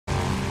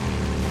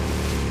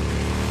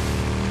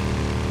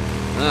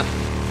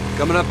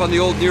Coming up on the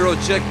old Nero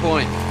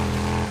checkpoint.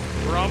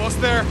 We're almost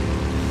there.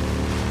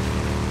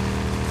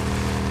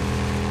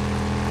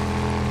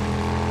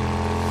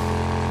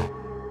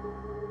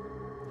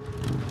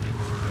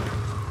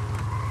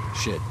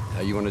 Shit,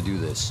 how you want to do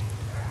this?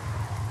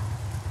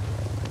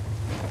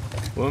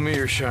 Loan me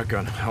your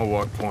shotgun. I'll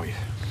walk point.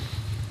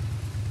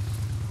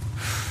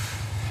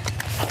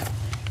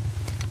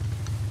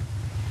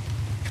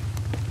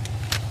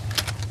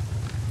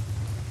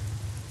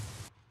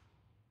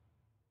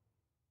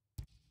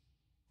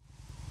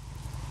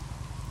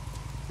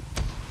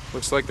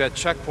 Looks like that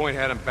checkpoint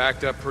had him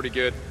backed up pretty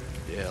good.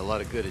 Yeah, a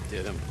lot of good it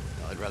did him.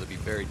 I'd rather be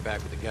buried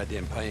back with the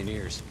goddamn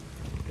pioneers.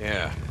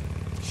 Yeah.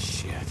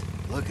 Shit,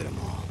 look at them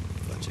all.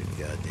 Bunch of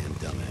goddamn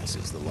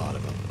dumbasses, the lot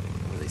of them.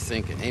 What are they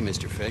thinking? Hey,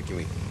 Mr. Fed, can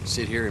we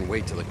sit here and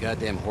wait till the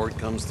goddamn horde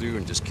comes through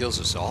and just kills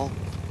us all?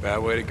 Bad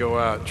way to go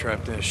out,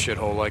 trapped in a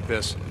shithole like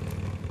this.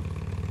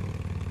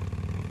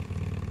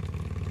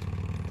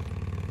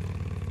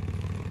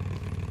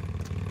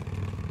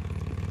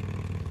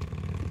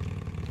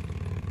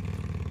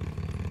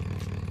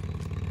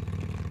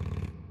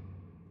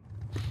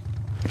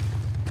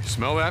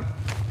 Smell that?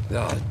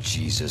 Oh,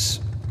 Jesus.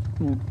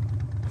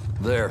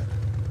 There.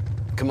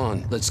 Come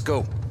on, let's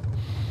go.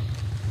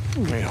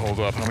 Hey, hold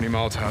up. How many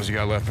Molotovs you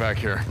got left back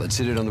here? Let's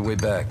hit it on the way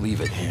back. Leave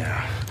it.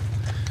 Yeah.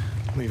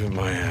 Leave it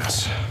my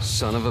ass.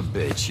 Son of a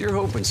bitch. You're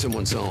hoping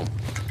someone's home.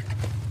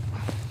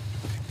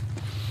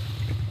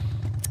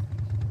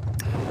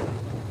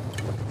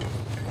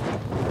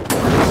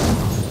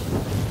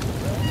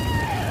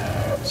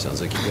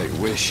 Sounds like you got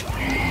your wish.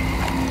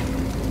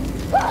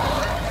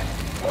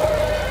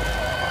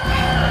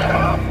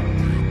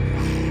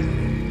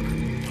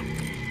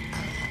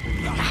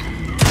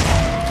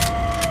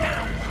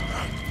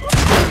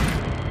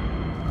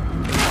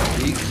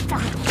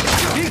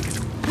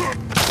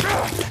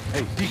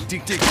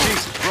 Dig.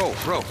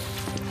 Bro. I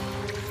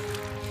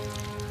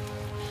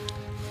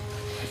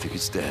think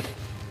it's dead.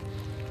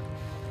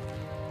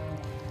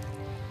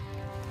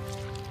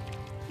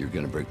 You're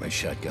gonna break my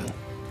shotgun.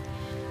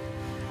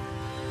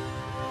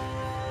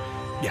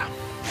 Yeah.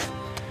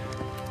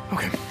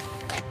 Okay.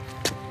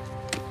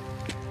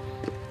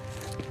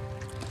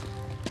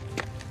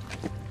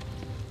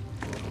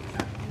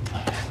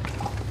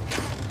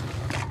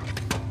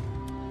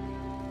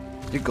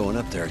 You're going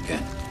up there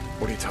again.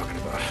 What are you talking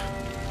about?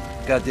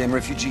 Goddamn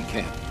refugee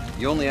camp.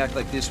 You only act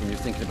like this when you're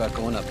thinking about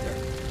going up there.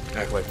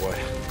 Act like what?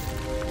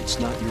 It's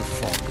not your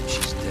fault that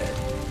she's dead.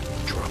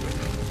 Drop it.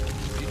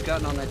 If you'd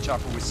gotten on that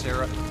chopper with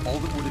Sarah, all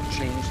that would have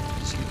changed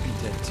is you'd be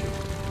dead too.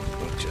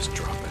 Look, just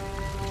drop it.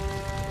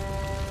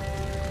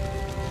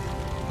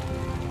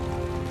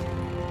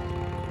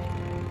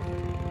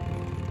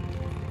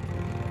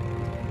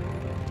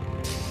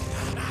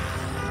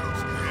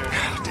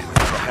 Damn it, what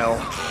the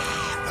hell?